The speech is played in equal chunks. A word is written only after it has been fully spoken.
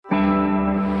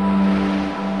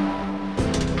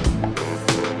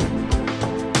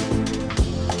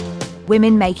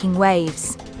Women Making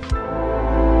Waves.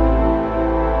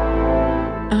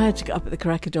 I had to get up at the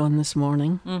crack of dawn this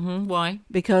morning. Why?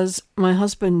 Because my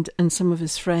husband and some of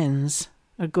his friends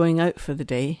are going out for the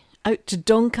day, out to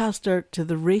Doncaster to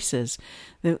the races.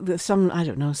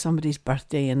 Somebody's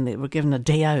birthday, and they were given a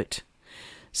day out.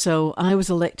 So I was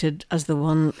elected as the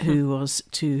one who was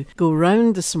to go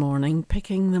round this morning,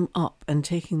 picking them up and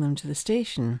taking them to the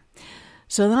station.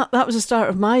 So that was the start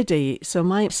of my day. So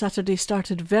my Saturday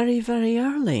started very, very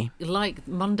early. Like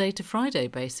Monday to Friday,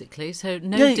 basically. So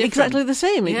no Yeah, different. exactly the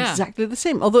same. Yeah. Exactly the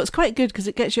same. Although it's quite good because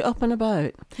it gets you up and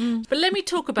about. But let me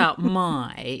talk about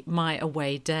my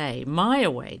away day. My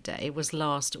away day was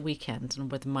last weekend, and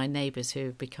with my neighbours who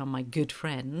have become my good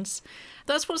friends.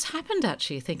 That's what's happened,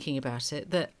 actually, thinking about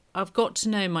it, that I've got to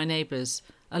know my neighbours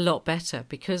a lot better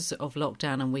because of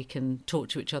lockdown, and we can talk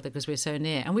to each other because we're so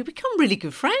near, and we become really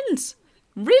good friends.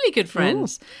 Really good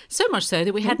friends. Ooh. So much so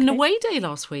that we had an away day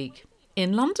last week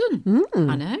in London.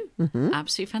 I know.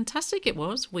 Absolutely fantastic it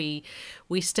was. We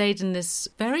stayed in this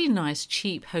very nice,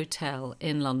 cheap hotel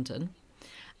in London.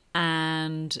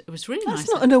 And it was really nice.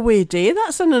 That's not an away day,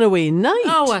 that's an away night.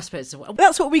 Oh, I suppose.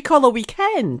 That's what we call a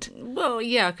weekend. Well,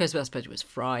 yeah, because I suppose it was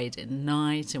Friday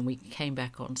night and we came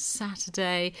back on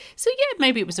Saturday. So, yeah,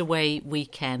 maybe it was a away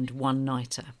weekend,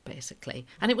 one-nighter, basically.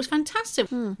 And it was fantastic.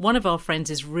 One of our friends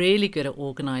is really good at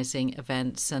organising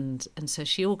events, and so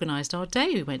she organised our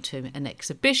day. We went to an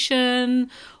exhibition.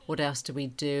 What else did we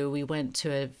do? We went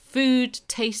to a food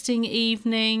tasting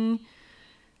evening.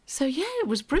 So, yeah, it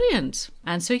was brilliant.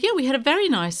 And so, yeah, we had a very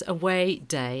nice away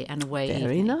day and away evening.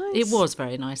 Very nice. It was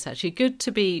very nice, actually. Good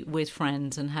to be with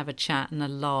friends and have a chat and a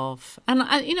laugh. And,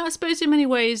 I suppose in many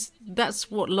ways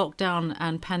that's what lockdown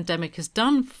and pandemic has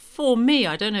done for me.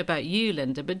 I don't know about you,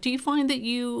 Linda, but do you find that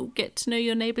you get to know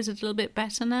your neighbours a little bit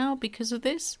better now because of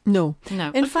this? No.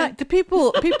 In fact, the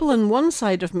people on one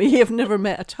side of me have never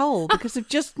met at all because they've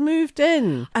just moved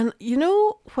in. And,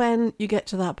 when you get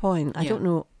to that point, I don't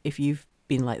know if you've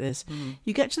been like this,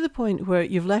 you get to the point where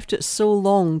you've left it so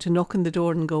long to knock on the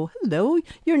door and go, hello,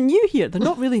 you're new here. They're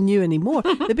not really new anymore.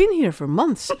 They've been here for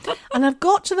months. And I've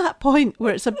got to that point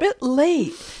where it's a bit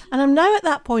late, and I'm now at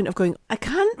that point of going, I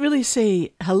can't really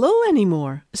say hello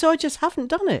anymore, so I just haven't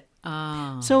done it.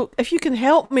 So if you can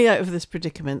help me out of this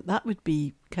predicament, that would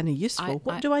be kind of useful.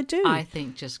 What do I do? I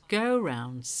think just go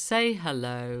around, say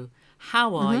hello.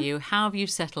 How are you? How have you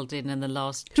settled in the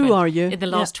last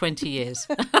 20 years?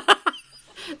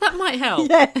 That might help.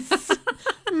 Yes.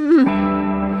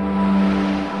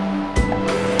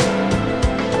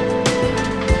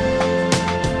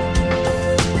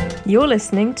 You're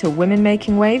listening to Women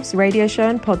Making Waves radio show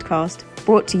and podcast,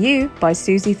 brought to you by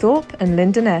Susie Thorpe and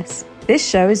Linda Ness. This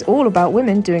show is all about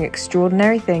women doing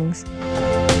extraordinary things.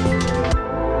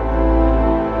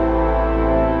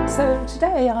 So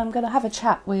today I'm going to have a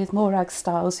chat with Morag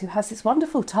Stiles, who has this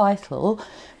wonderful title,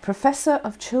 Professor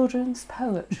of Children's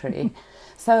Poetry.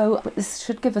 So this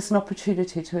should give us an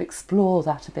opportunity to explore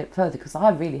that a bit further, because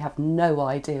I really have no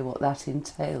idea what that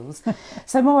entails.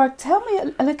 So Morag, tell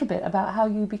me a little bit about how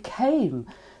you became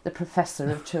the Professor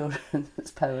of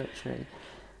Children's Poetry.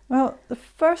 Well, the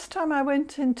first time I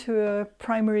went into a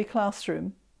primary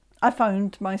classroom, I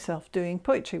found myself doing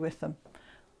poetry with them.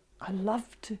 I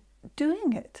loved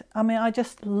doing it. I mean, I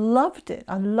just loved it.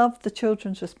 I loved the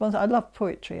children's response. I love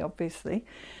poetry, obviously,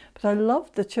 but I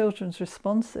loved the children's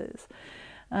responses.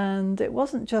 And it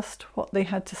wasn't just what they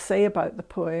had to say about the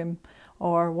poem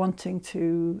or wanting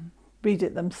to read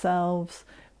it themselves.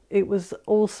 It was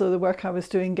also the work I was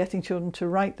doing getting children to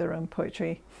write their own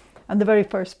poetry. And the very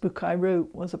first book I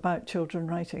wrote was about children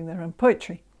writing their own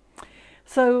poetry.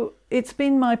 So it's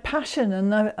been my passion,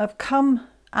 and I've come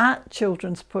at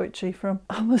children's poetry from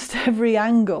almost every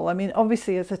angle. I mean,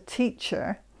 obviously as a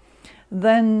teacher,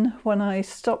 then when I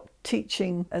stopped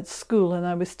teaching at school and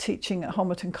I was teaching at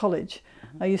Homerton College,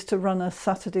 I used to run a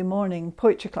Saturday morning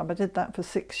poetry club. I did that for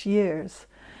 6 years.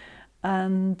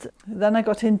 And then I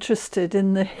got interested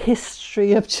in the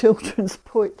history of children's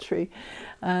poetry.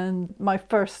 And my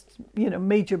first,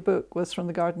 major book was From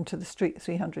the Garden to the Street,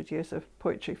 300 Years of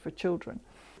Poetry for Children.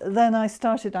 Then I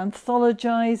started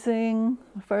anthologizing.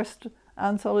 My first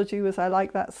anthology was I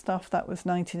Like That Stuff. That was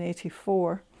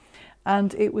 1984.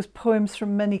 And it was poems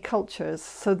from many cultures.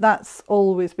 So that's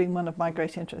always been one of my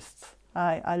great interests.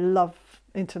 I love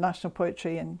international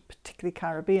poetry and particularly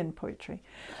Caribbean poetry.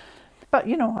 But,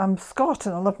 I'm Scot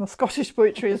and I love my Scottish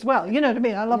poetry as well. You know what I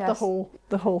mean? I love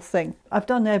the whole thing. I've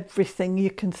done everything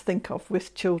you can think of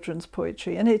with children's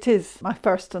poetry, and it is my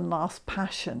first and last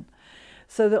passion.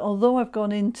 So that although I've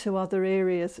gone into other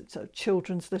areas, so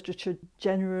children's literature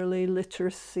generally,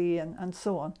 literacy and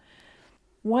so on,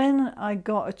 when I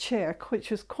got a chair,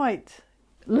 which was quite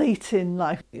late in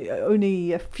life,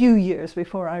 only a few years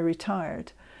before I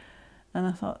retired, and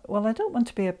I thought, well, I don't want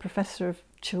to be a professor of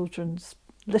children's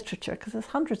literature because there's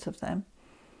hundreds of them.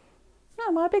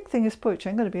 No, my big thing is poetry.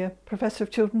 I'm going to be a professor of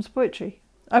children's poetry.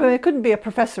 I mean, I couldn't be a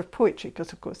professor of poetry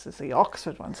because, of course, there's the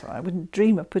Oxford one, so I wouldn't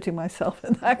dream of putting myself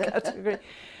in that category.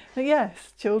 But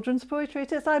yes, children's poetry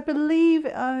it is. I believe,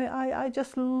 I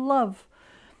just love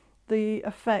the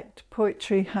effect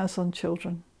poetry has on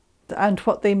children and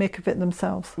what they make of it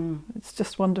themselves. It's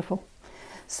just wonderful.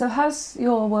 So has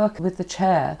your work with the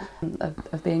chair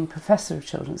of being Professor of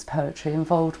Children's Poetry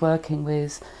involved working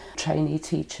with trainee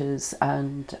teachers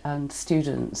and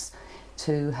students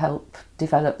to help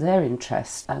develop their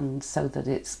interest, and so that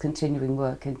it's continuing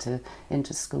work into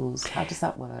schools? How does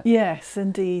that work? Yes,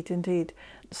 indeed.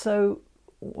 So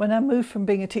when I moved from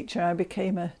being a teacher, I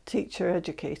became a teacher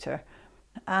educator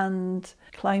and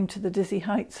climbed to the dizzy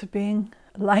heights of being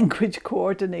a language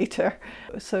coordinator.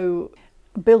 So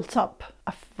built up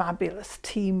a fabulous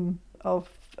team of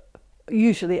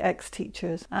usually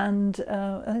ex-teachers, and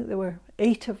I think there were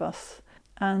 8 of us,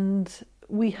 and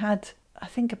we had, I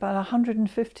think, about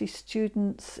 150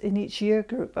 students in each year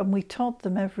group, and we taught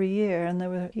them every year, and they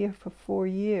were here for 4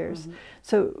 years.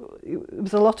 So it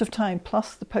was a lot of time,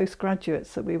 plus the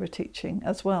postgraduates that we were teaching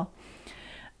as well.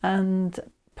 And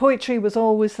poetry was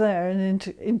always there, an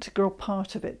integral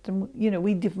part of it. And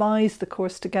we devised the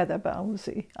course together, but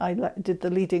obviously I did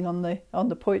the leading on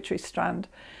the poetry strand.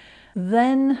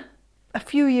 Then a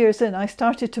few years in, I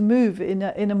started to move in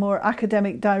a more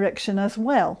academic direction as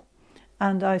well.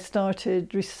 And I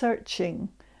started researching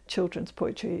children's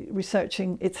poetry,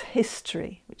 researching its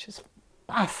history, which is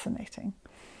fascinating.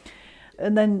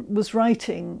 And then was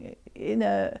writing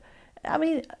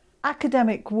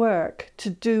academic work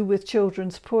to do with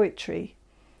children's poetry.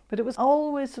 But it was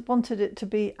always wanted it to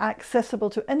be accessible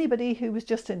to anybody who was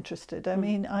just interested. I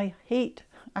mean, I hate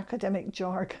academic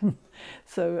jargon,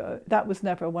 so that was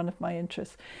never one of my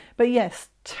interests. But yes,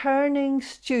 turning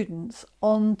students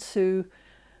onto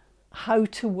how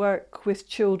to work with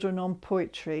children on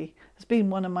poetry has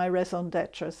been one of my raison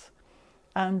d'etres.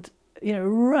 And,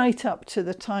 right up to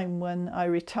the time when I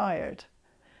retired,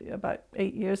 about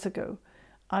 8 years ago,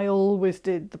 I always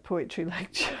did the poetry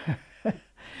lecture.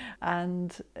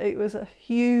 And it was a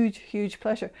huge, huge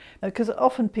pleasure, because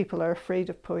often people are afraid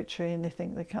of poetry and they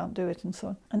think they can't do it and so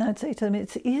on. And I'd say to them,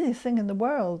 it's the easiest thing in the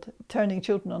world, turning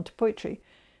children onto poetry.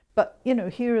 But,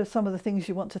 here are some of the things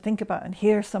you want to think about, and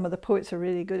here are some of the poets who are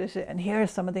really good at it, and here are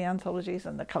some of the anthologies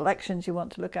and the collections you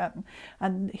want to look at,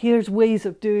 and here's ways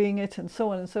of doing it, and so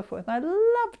on and so forth. And I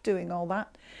loved doing all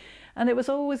that. And it was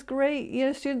always great.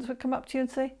 Students would come up to you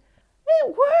and say,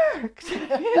 it worked,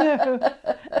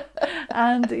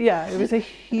 And yeah, it was a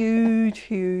huge,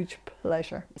 huge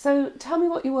pleasure. So tell me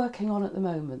what you're working on at the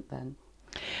moment then.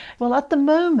 Well, at the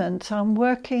moment I'm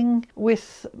working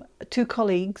with 2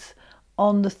 colleagues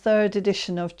on the 3rd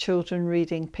edition of Children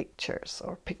Reading Pictures,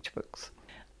 or picture books.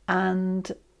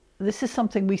 And this is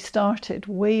something we started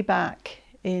way back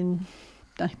in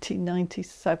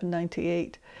 1997,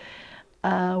 98,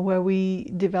 where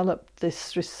we developed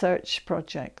this research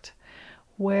project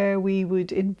where we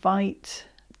would invite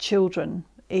children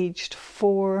aged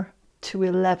 4 to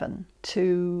 11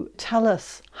 to tell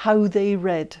us how they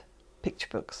read picture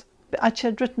books.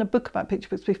 Actually, I'd written a book about picture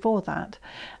books before that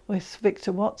with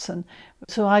Victor Watson.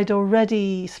 So I'd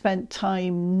already spent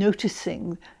time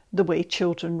noticing the way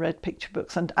children read picture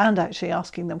books and actually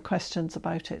asking them questions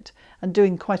about it and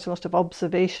doing quite a lot of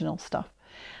observational stuff.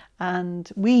 And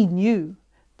we knew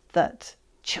that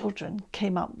children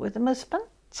came up with the most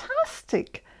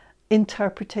fantastic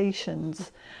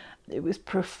interpretations. It was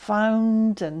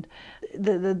profound, and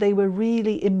they were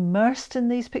really immersed in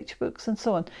these picture books and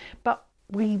so on. But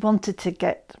we wanted to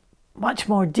get much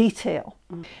more detail.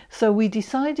 So we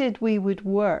decided we would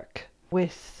work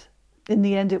with, in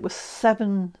the end it was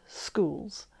 7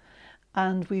 schools,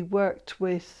 and we worked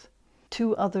with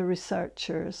 2 other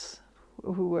researchers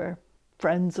who were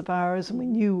friends of ours and we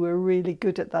knew were really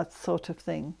good at that sort of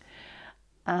thing.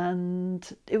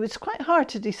 And it was quite hard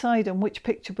to decide on which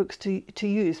picture books to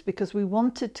use, because we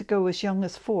wanted to go as young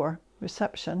as 4,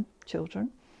 reception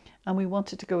children, and we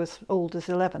wanted to go as old as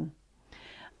 11.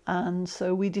 And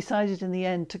so we decided in the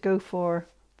end to go for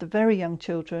the very young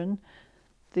children,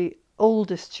 the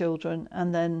oldest children,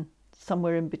 and then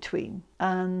somewhere in between.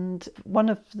 And one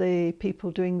of the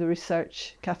people doing the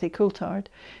research, Kathy Coulthard,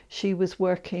 she was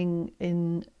working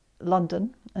in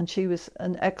London, and she was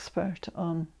an expert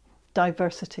on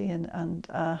diversity and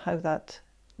how that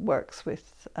works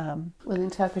with... Well,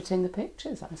 interpreting the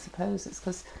pictures, I suppose. It's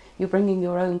because you're bringing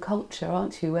your own culture,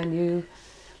 aren't you, when you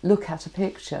look at a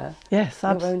picture? Yes,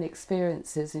 your own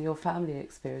experiences and your family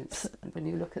experience when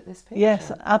you look at this picture.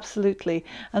 Yes, absolutely.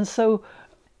 And so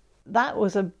that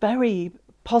was a very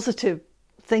positive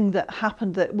thing that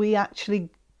happened, that we actually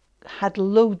had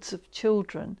loads of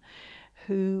children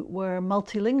who were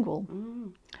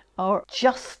multilingual or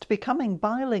just becoming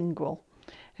bilingual,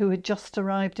 who had just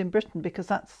arrived in Britain, because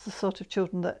that's the sort of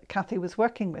children that Kathy was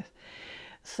working with.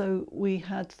 So we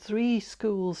had 3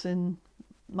 schools in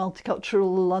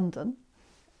multicultural London,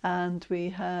 and we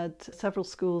had several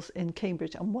schools in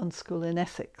Cambridge and 1 school in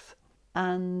Essex.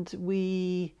 And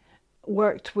we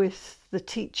worked with the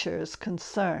teachers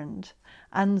concerned,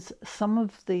 and some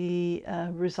of the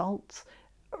results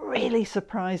really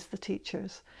surprised the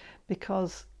teachers,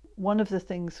 because one of the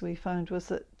things we found was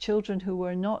that children who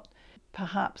were not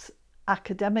perhaps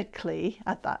academically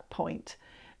at that point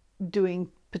doing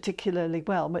particularly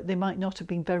well, but they might not have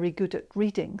been very good at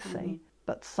reading, say,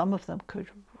 but some of them could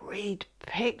read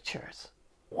pictures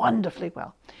wonderfully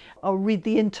well, or read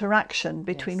the interaction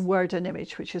between word and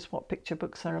image, which is what picture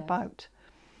books are about.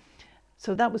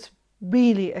 So that was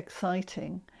really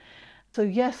exciting. So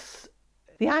yes,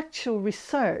 the actual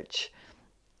research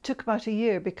took about a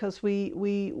year, because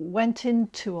we went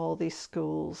into all these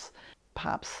schools,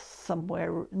 perhaps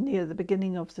somewhere near the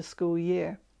beginning of the school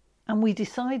year, and we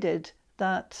decided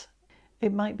that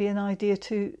it might be an idea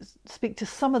to speak to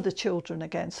some of the children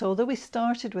again. So although we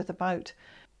started with about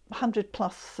 100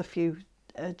 plus a few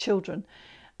children,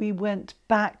 we went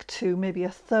back to maybe a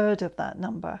third of that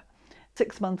number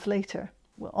 6 months later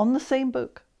on the same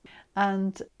book,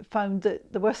 and found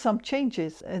that there were some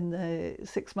changes in the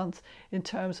 6 months in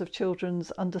terms of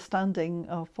children's understanding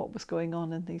of what was going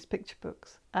on in these picture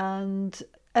books. And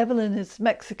Evelyn is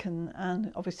Mexican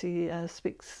and obviously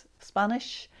speaks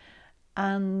Spanish,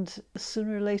 and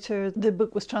sooner or later the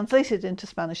book was translated into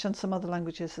Spanish and some other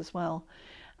languages as well.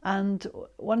 And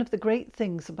one of the great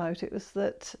things about it was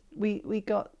that we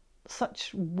got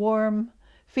such warm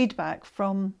feedback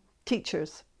from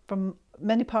teachers from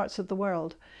many parts of the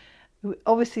world who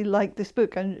obviously liked this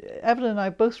book. And Evelyn and I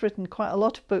have both written quite a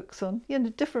lot of books on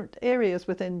different areas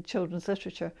within children's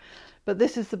literature, but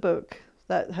this is the book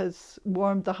that has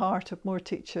warmed the heart of more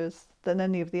teachers than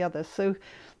any of the others. So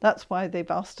that's why they've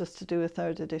asked us to do a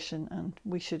 3rd edition, and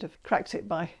we should have cracked it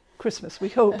by Christmas, we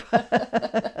hope.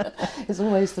 It's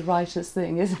always the writer's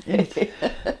thing, isn't it?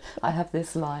 I have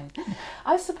this line.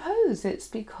 I suppose it's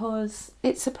because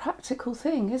it's a practical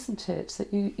thing, isn't it?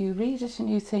 That you read it and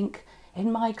you think, in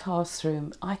my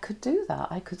classroom, I could do that.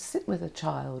 I could sit with a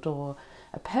child, or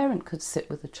a parent could sit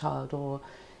with a child, or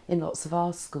in lots of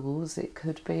our schools, it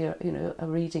could be a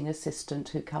reading assistant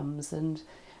who comes and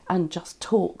just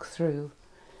talk through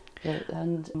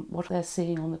and what they're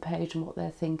seeing on the page and what they're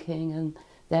thinking, and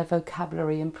their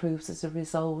vocabulary improves as a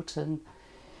result, and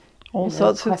all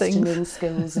sorts of things, questioning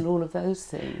skills and all of those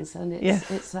things. And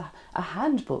it's a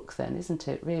handbook then, isn't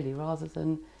it, really, rather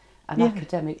than an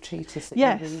academic treatise that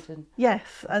you read.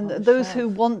 And those who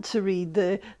want to read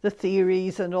the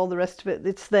theories and all the rest of it,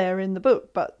 it's there in the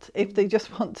book. But if they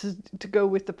just want to go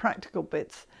with the practical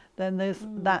bits, then there's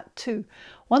that too.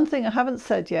 One thing I haven't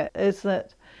said yet is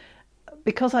that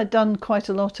because I'd done quite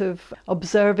a lot of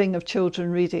observing of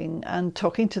children reading and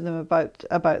talking to them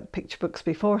about picture books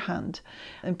beforehand.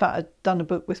 In fact, I'd done a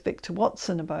book with Victor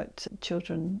Watson about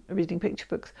children reading picture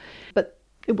books, but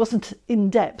it wasn't in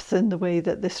depth in the way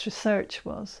that this research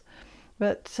was.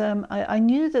 But I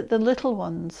knew that the little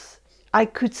ones, I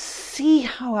could see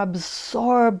how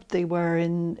absorbed they were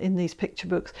in these picture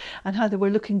books, and how they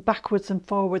were looking backwards and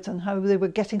forwards, and how they were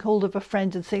getting hold of a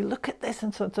friend and saying, look at this,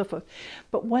 and so on and so forth.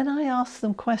 But when I asked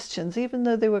them questions, even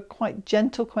though they were quite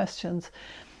gentle questions,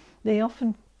 they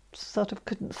often sort of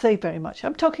couldn't say very much.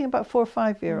 I'm talking about 4 or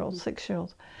 5-year-olds,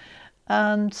 6-year-olds.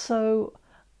 And so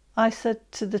I said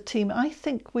to the team, I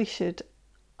think we should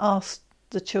ask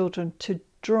the children to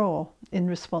draw in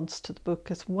response to the book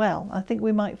as well. I think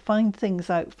we might find things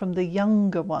out from the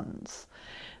younger ones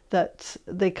that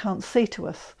they can't say to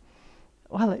us.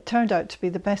 Well, it turned out to be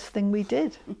the best thing we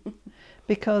did,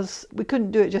 because we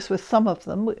couldn't do it just with some of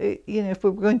them. If we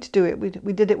were going to do it,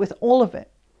 we did it with all of it.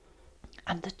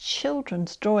 And the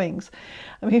children's drawings,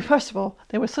 first of all,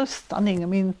 they were so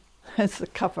stunning. It's the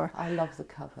cover. I love the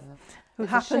cover. Who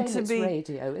happened to be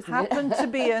radio, isn't happened it? to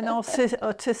be an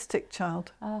autistic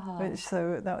child,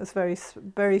 so that was very,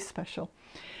 very special.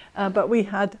 But we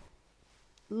had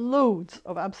loads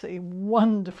of absolutely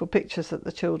wonderful pictures that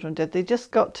the children did. They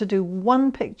just got to do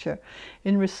one picture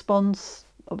in response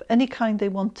of any kind they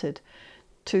wanted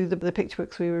to the picture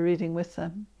books we were reading with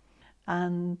them.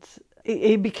 And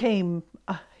it became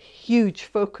a huge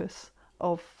focus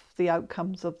of the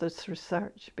outcomes of this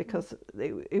research, because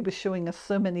it was showing us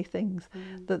so many things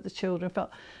that the children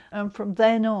felt. And from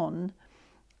then on,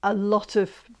 a lot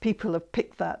of people have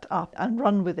picked that up and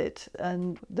run with it.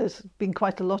 And there's been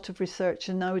quite a lot of research,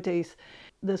 and nowadays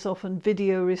there's often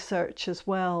video research as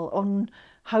well on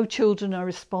how children are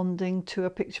responding to a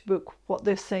picture book, what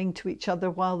they're saying to each other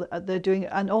while they're doing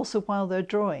it, and also while they're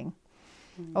drawing.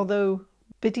 Although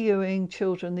videoing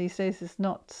children these days is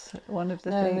not one of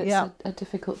the things. No, it's a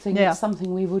difficult thing. Yeah. It's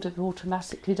something we would have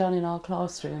automatically done in our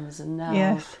classrooms, and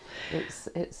now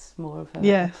it's more of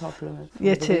a problem for the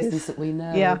reasons that we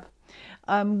know. Yeah.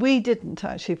 We didn't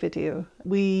actually video.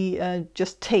 We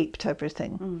just taped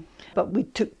everything, but we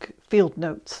took field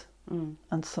notes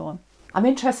and so on. I'm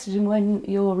interested in when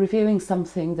you're reviewing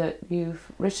something that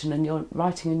you've written and you're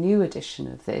writing a new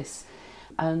edition of this,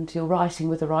 and you're writing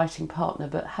with a writing partner,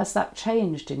 but has that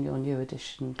changed in your new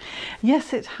edition?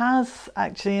 Yes, it has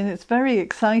actually, and it's very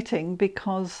exciting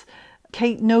because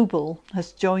Kate Noble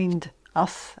has joined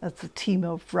us as the team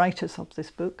of writers of this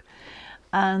book,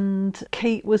 and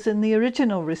Kate was in the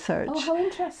original research. Oh, how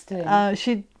interesting.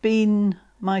 She'd been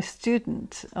my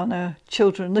student on a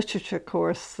children literature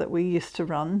course that we used to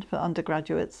run for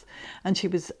undergraduates, and she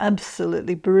was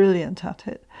absolutely brilliant at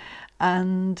it.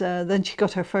 And then she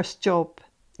got her first job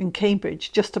in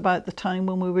Cambridge just about the time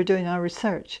when we were doing our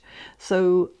research.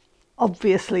 So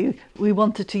obviously we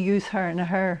wanted to use her in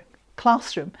her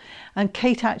classroom. And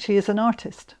Kate actually is an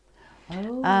artist.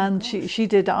 Oh, and gosh. she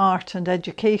did art and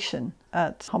education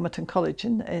at Homerton College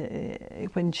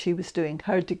when she was doing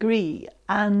her degree.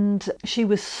 And she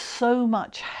was so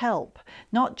much help,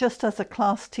 not just as a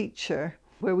class teacher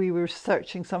where we were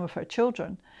researching some of her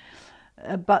children,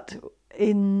 but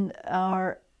in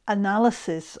our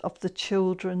analysis of the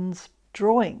children's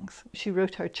drawings. She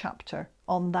wrote her chapter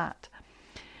on that.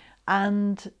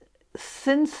 And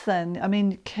since then, I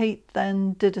mean, Kate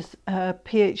then did a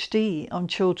PhD on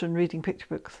children reading picture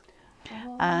books.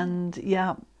 Oh. And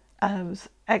yeah, it was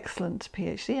excellent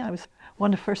PhD. I was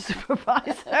one of her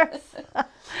supervisors.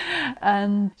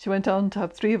 And she went on to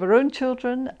have 3 of her own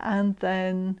children, and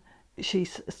then she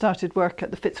started work at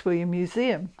the Fitzwilliam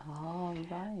Museum. Oh,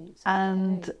 right.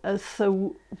 And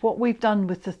so what we've done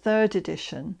with the 3rd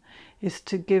edition is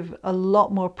to give a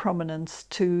lot more prominence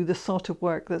to the sort of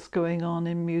work that's going on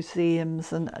in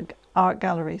museums and art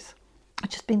galleries,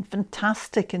 which has been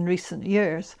fantastic in recent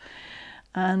years.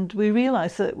 And we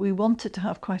realised that we wanted to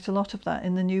have quite a lot of that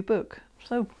in the new book.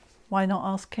 So why not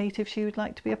ask Kate if she would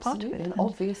like to be a part of it? An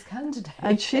obvious candidate.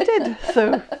 And she did.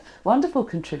 So wonderful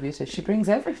contributor. She brings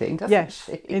everything, doesn't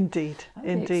she? Yes, indeed,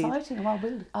 indeed. Exciting. Well,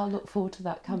 I'll look forward to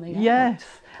that coming out. Yes.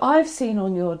 I've seen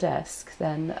on your desk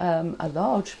then a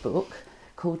large book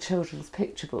called Children's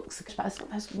Picture Books. It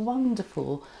has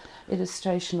wonderful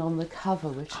illustration on the cover,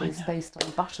 which is based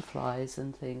on butterflies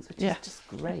and things, which is just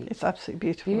great. It's absolutely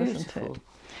beautiful, isn't it? Beautiful.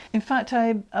 In fact,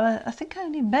 I think I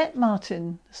only met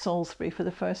Martin Salisbury for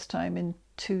the first time in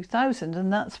 2000,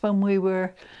 and that's when we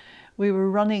were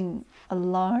running a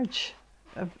large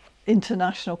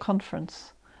international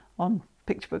conference on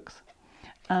picture books,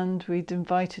 and we'd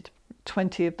invited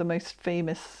 20 of the most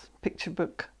famous picture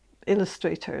book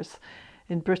illustrators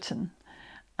in Britain,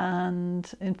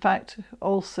 and in fact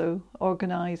also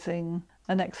organising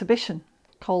an exhibition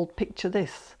called Picture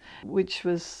This, which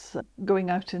was going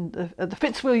out at the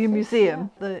Fitzwilliam Museum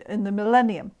in the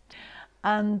Millennium.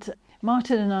 And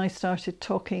Martin and I started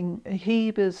talking.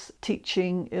 He was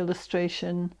teaching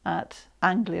illustration at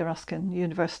Anglia Ruskin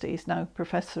University. He's now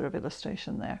Professor of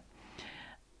Illustration there.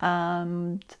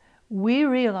 And we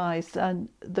realised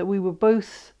that we were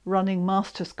both running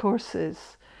master's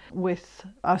courses with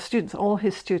our students. All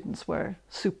his students were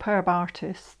superb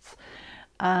artists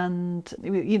and,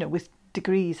 you know, with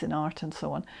degrees in art and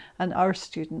so on. And our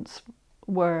students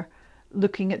were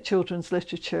looking at children's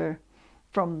literature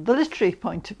from the literary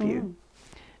point of view.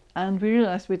 And we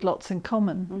realised we had lots in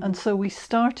common. And so we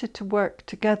started to work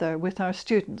together with our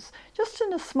students, just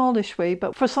in a smallish way.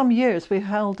 But for some years we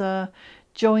held a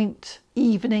joint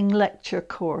evening lecture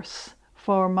course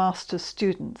for master's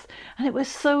students. And it was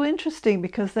so interesting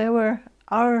because there were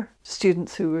our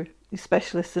students who were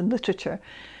specialists in literature,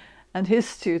 and his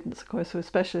students, of course, were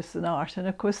specialists in art. And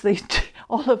of course,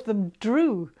 all of them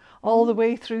drew all the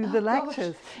way through the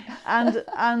lectures.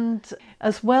 And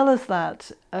as well as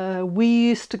that, we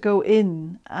used to go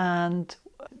in and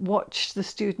watch the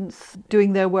students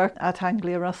doing their work at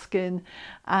Anglia Ruskin,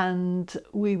 and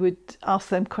we would ask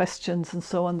them questions and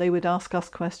so on. They would ask us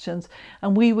questions,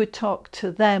 and we would talk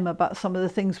to them about some of the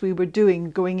things we were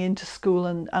doing, going into school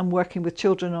and working with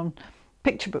children on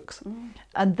picture books,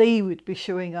 and they would be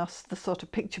showing us the sort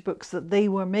of picture books that they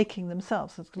were making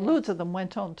themselves. Loads of them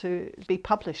went on to be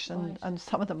published, and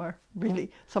some of them are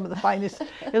really some of the finest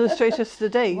illustrators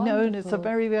today. No, and it's a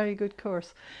very, very good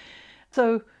course.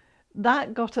 So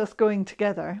that got us going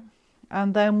together.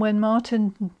 And then when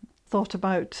Martin thought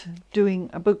about doing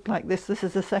a book like this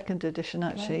is the second edition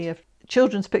actually of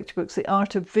children's picture books, The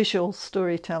Art of Visual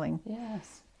Storytelling.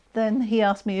 Yes. Then he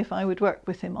asked me if I would work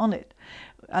with him on it.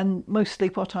 And mostly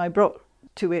what I brought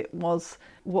to it was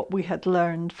what we had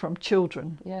learned from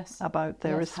children about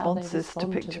their responses to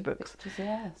picture books.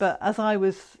 But as I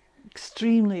was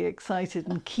extremely excited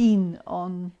and keen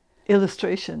on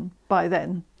illustration by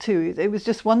then too, it was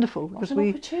just wonderful because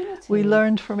we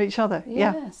learned from each other.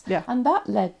 Yes. Yeah. And that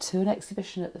led to an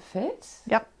exhibition at the FIT.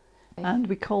 Yep. And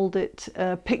we called it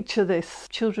Picture This,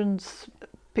 Children's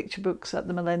Picture Books at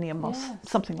the Millennium Moss,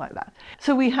 something like that.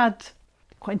 So we had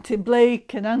Quentin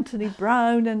Blake and Anthony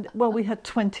Brown, and we had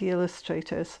 20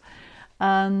 illustrators,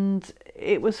 and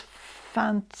it was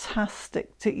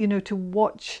fantastic to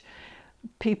watch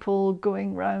people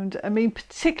going round. I mean,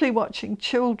 particularly watching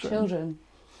children.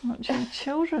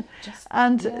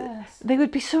 They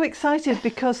would be so excited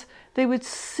because they would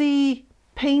see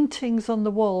paintings on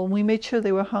the wall, and we made sure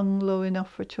they were hung low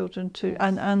enough for children to,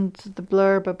 and the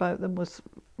blurb about them was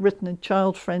written in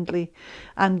child friendly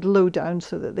and low down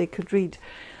so that they could read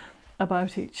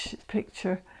about each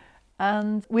picture.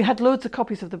 And we had loads of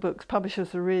copies of the books.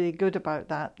 Publishers were really good about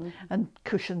that, and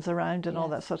cushions around and all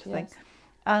that sort of thing.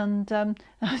 And I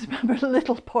remember a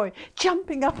little boy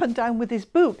jumping up and down with his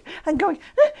book and going,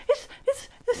 it's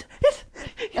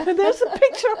there's a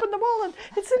picture up on the wall and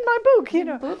it's in my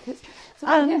book,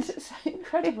 It's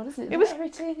incredible, isn't it? There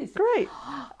it is. Great.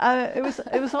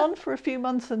 It was on for a few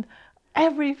months, and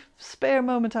every spare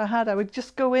moment I had, I would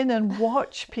just go in and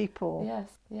watch people.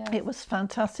 Yes. It was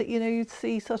fantastic. You'd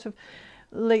see sort of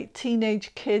late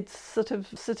teenage kids sort of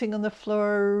sitting on the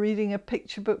floor reading a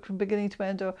picture book from beginning to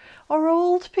end, or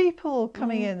old people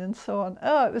coming in and so on.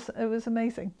 It was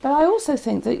amazing. But I also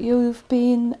think that you've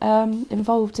been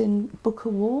involved in book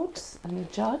awards and a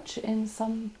judge in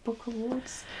some book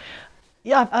awards.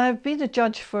 Yeah, I've been a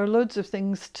judge for loads of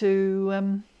things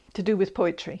to do with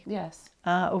poetry. Yes.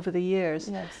 Over the years.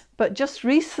 Yes. But just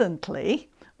recently,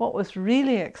 what was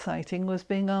really exciting was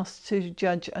being asked to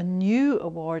judge a new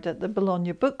award at the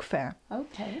Bologna Book Fair.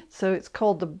 Okay. So it's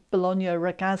called the Bologna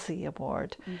Ragazzi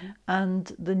Award.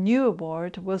 And the new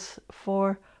award was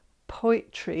for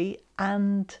poetry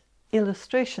and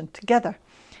illustration together.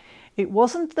 It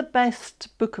wasn't the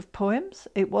best book of poems.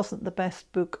 It wasn't the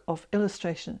best book of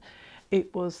illustration.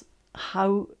 It was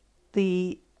how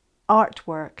the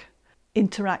artwork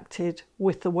interacted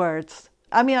with the words.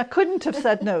 I mean, I couldn't have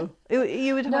said no.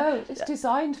 It's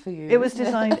designed for you. It was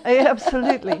designed,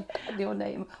 absolutely. And your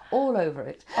name all over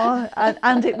it.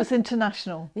 And it was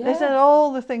international. Yes. They said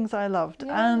all the things I loved.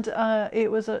 Yeah. And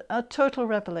it was a total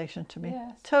revelation to me.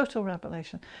 Yes. Total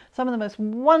revelation. Some of the most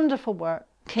wonderful work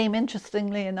came,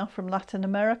 interestingly enough, from Latin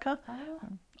America,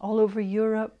 all over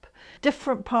Europe,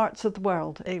 different parts of the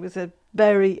world. It was a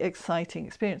very exciting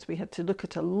experience. We had to look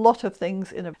at a lot of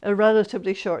things in a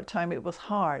relatively short time. It was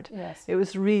hard. Yes. It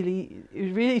was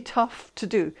really tough to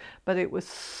do, but it was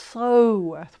so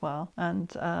worthwhile,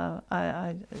 and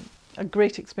a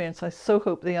great experience. I so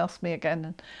hope they ask me again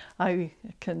and I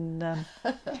can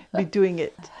be doing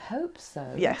it. I hope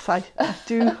so. Yes, I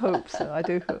do hope so. I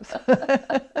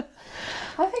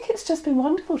think it's just been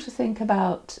wonderful to think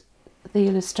about the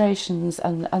illustrations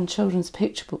and children's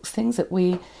picture books, things that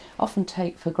we often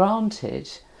take for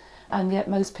granted, and yet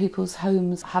most people's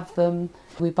homes have them.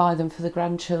 We buy them for the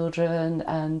grandchildren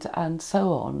and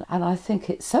so on. And I think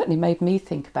it certainly made me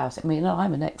think about it. I mean,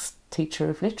 I'm an ex-teacher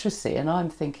of literacy, and I'm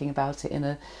thinking about it in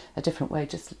a different way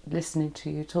just listening to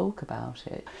you talk about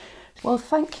it. Well,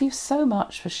 thank you so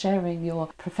much for sharing your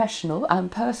professional and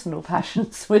personal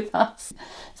passions with us.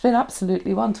 It's been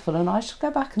absolutely wonderful, and I shall go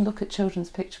back and look at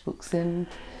children's picture books in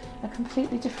a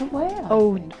completely different way. I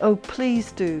think.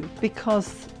 Please do,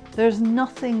 because there's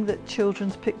nothing that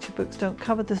children's picture books don't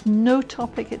cover. There's no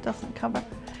topic it doesn't cover.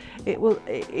 It will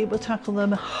tackle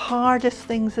the hardest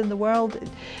things in the world.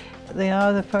 They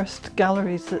are the first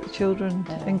galleries that children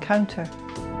encounter.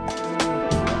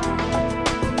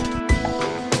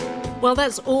 Well,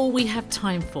 that's all we have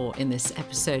time for in this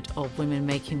episode of Women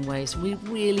Making Waves. We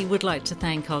really would like to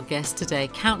thank our guests today,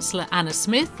 Counsellor Anna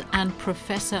Smith and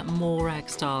Professor Morag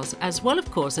Stiles, as well,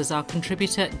 of course, as our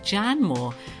contributor Jan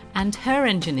Moore and her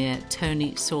engineer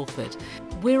Tony Salford.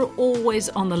 We're always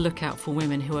on the lookout for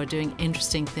women who are doing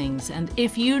interesting things, and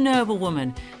if you know of a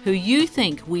woman who you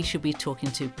think we should be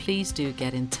talking to, please do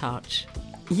get in touch.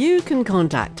 You can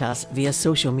contact us via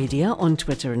social media on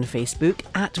Twitter and Facebook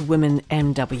at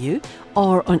WomenMW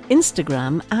or on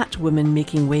Instagram at Women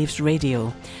Making Waves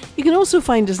Radio. You can also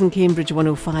find us in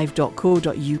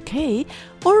cambridge105.co.uk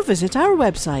or visit our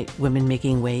website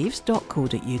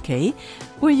womenmakingwaves.co.uk,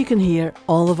 where you can hear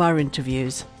all of our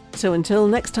interviews. So until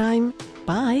next time,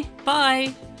 bye.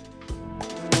 Bye.